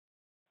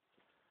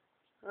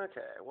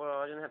Okay,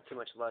 well, I didn't have too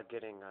much luck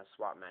getting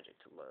Swap Magic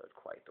to load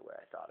quite the way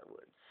I thought it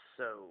would.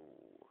 So,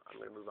 I'm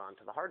going to move on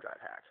to the hard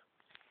drive hack.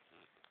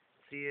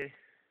 See it?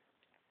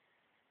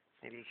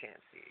 Maybe you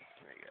can't see.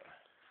 There you go.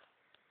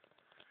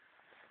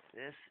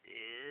 This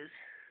is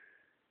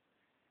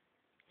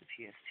the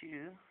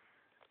PS2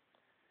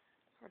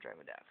 hard drive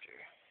adapter.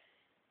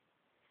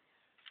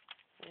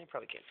 You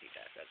probably can't see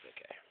that. That's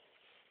okay.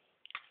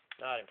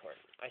 Not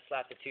important. I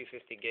slapped the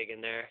 250 gig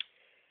in there.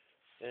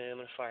 And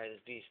I'm going to fire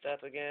this beast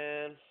up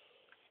again.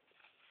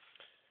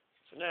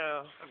 So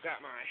now I've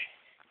got my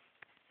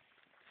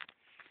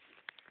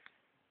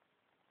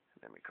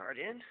memory card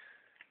in.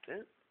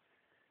 Boom.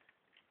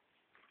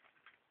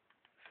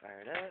 Fire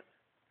it up.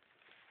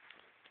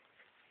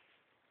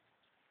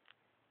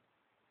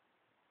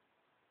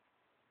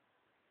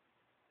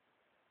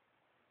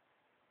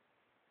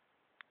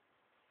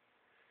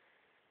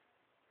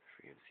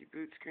 Free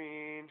mcboot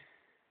screen.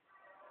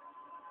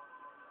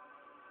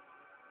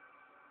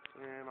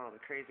 And all the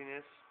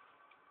craziness.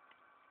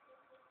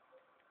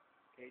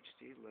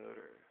 HD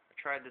loader. I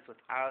tried this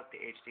without the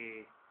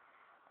HD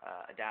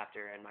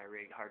adapter and my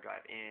rig hard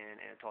drive in,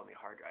 and it told me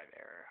hard drive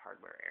error,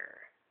 hardware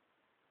error.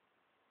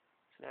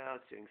 So now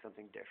it's doing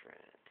something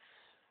different.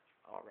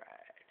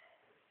 Alright.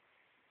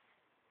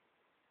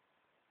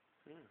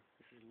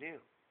 This is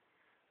new.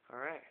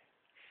 Alright.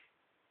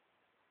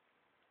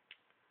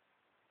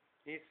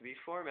 Needs to be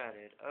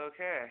formatted.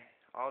 Okay.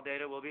 All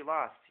data will be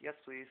lost. Yes,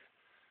 please.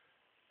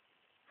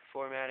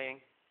 Formatting.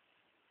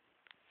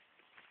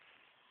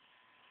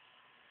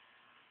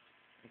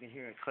 You can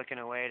hear it clicking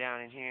away down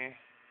in here.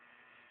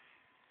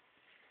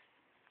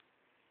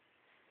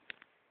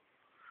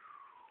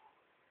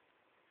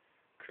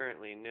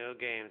 Currently, no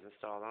games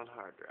installed on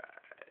hard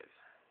drive.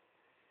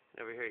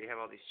 And over here, you have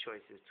all these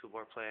choices: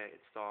 toolbar, play,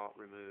 install,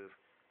 remove,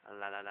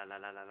 la la la la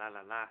la la la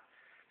la la,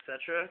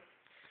 etc.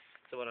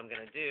 So what I'm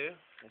gonna do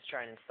is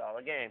try and install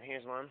a game.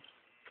 Here's one.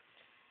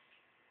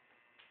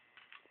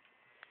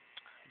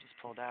 I just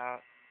pulled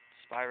out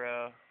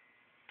Spyro,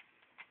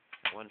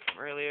 one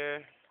from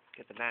earlier.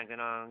 Get the magnet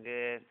on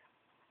good.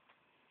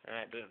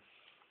 Alright, boom.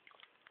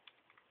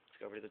 Let's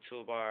go over to the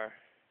toolbar.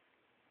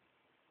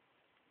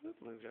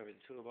 Moved over to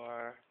the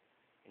toolbar.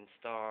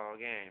 Install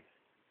game.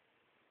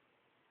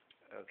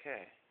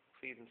 Okay.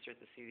 Please insert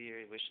the CD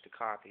you wish to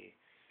copy.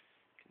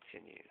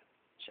 Continue.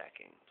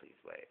 Checking. Please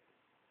wait.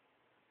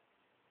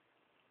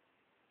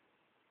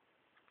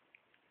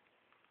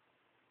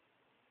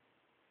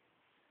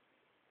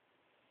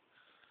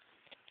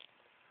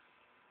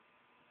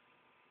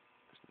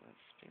 It's not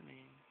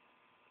spinning.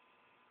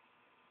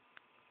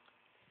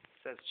 It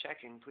says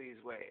checking, please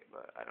wait,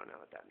 but I don't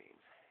know what that means.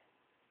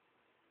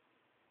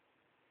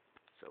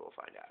 So we'll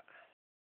find out.